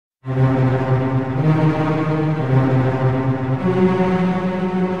Are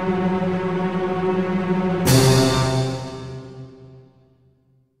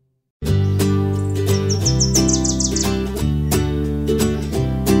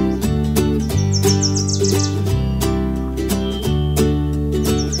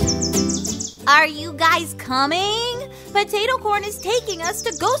you guys coming? POTATOCORN is taking us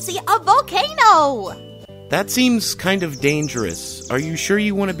to go see a volcano! That seems kind of dangerous. Are you sure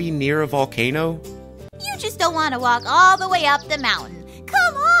you want to be near a volcano? You just don't want to walk all the way up the mountain.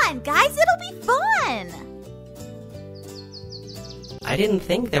 Come on, guys, it'll be fun! I didn't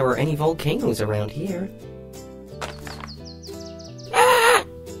think there were any volcanoes around here.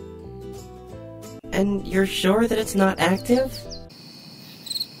 And you're sure that it's not active?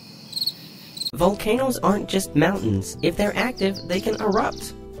 Volcanoes aren't just mountains. If they're active, they can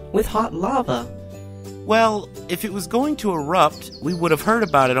erupt with hot lava. Well, if it was going to erupt, we would have heard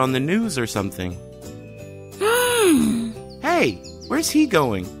about it on the news or something. Hey, where's he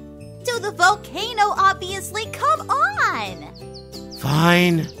going? To the volcano, obviously. Come on!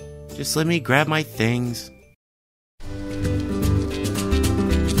 Fine. Just let me grab my things.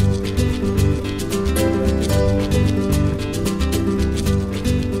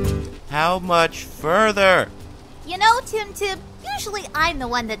 How much further? You know, Tim Tim, usually I'm the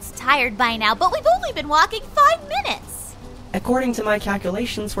one that's tired by now, but we've only been walking 5 minutes. According to my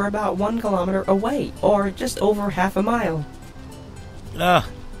calculations, we're about 1 kilometer away, or just over half a mile.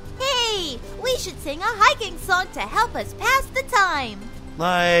 Hey, we should sing a hiking song to help us pass the time.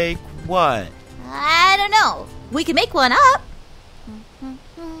 Like what? I don't know. We can make one up.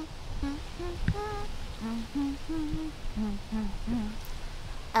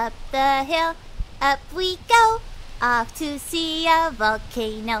 Up the hill, up we go, off to see a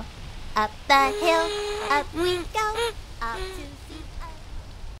volcano. Up the hill, up we go, off to see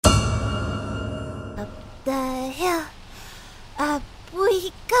a... Up the hill, up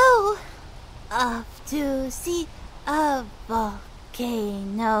we go, off to see a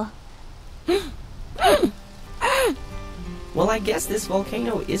volcano. Well, I guess this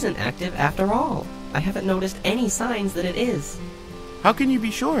volcano isn't active after all. I haven't noticed any signs that it is. How can you be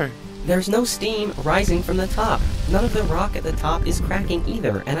sure? There's no steam rising from the top. None of the rock at the top is cracking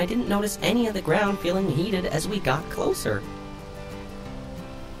either, and I didn't notice any of the ground feeling heated as we got closer.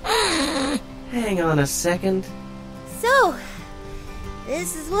 Hang on a second. So,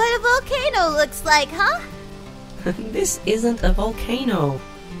 this is what a volcano looks like, huh? This isn't a volcano.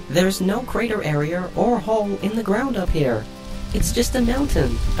 There's no crater area or hole in the ground up here. It's just a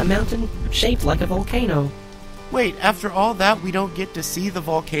mountain shaped like a volcano. Wait, after all that, we don't get to see the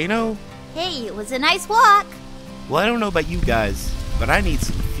volcano? Hey, it was a nice walk. Well, I don't know about you guys, but I need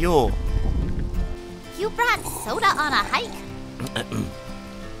some fuel. You brought soda on a hike?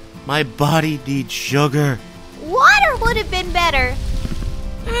 My body needs sugar. Water would have been better.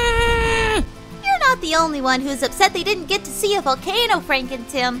 You're not the only one who's upset they didn't get to see a volcano,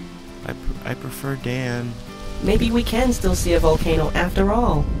 FRANKENTIM. I prefer Dan. Maybe we can still see a volcano after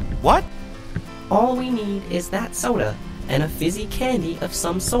all. What? All we need is that soda and a fizzy candy of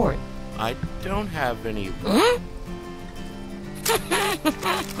some sort. I don't have any.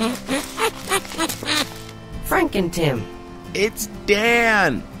 FRANKENTIM! It's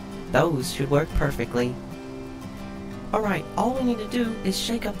Dan! Those should work perfectly. Alright, all we need to do is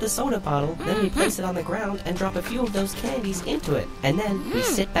shake up the soda bottle, then we place it on the ground and drop a few of those candies into it, and then we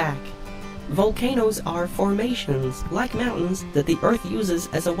sit back. Volcanoes are formations, like mountains, that the Earth uses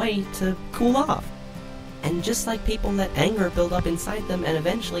as a way to cool off. And just like people let anger build up inside them and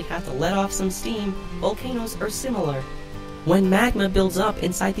eventually have to let off some steam, volcanoes are similar. When magma builds up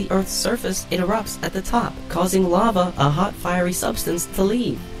inside the Earth's surface, it erupts at the top, causing lava, a hot fiery substance, to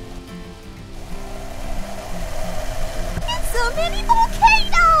leave. It's a mini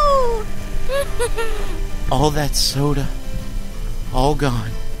volcano! All that soda, all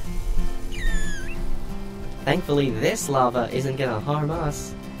gone. Thankfully, this lava isn't gonna harm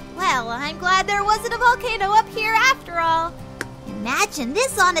us. Well, I'm glad there wasn't a volcano up here after all. Imagine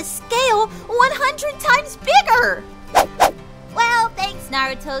this on a scale 100 times bigger! Well, thanks,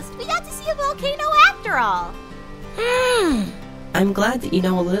 NARUTOAST. We got to see a volcano after all. I'm glad that you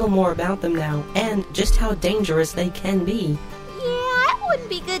know a little more about them now, and just how dangerous they can be. Yeah, it wouldn't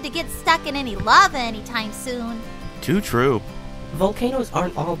be good to get stuck in any lava anytime soon. Too true. Volcanoes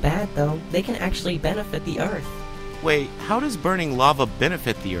aren't all bad, though. They can actually benefit the Earth. Wait, how does burning lava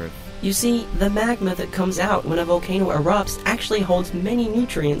benefit the Earth? You see, the magma that comes out when a volcano erupts actually holds many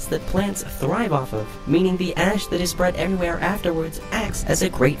nutrients that plants thrive off of, meaning the ash that is spread everywhere afterwards acts as a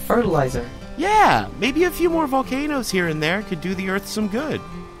great fertilizer. Yeah, maybe a few more volcanoes here and there could do the Earth some good.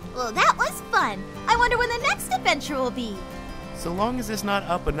 Well, that was fun. I wonder when the next adventure will be. So long as it's not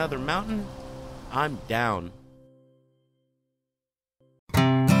up another mountain, I'm down.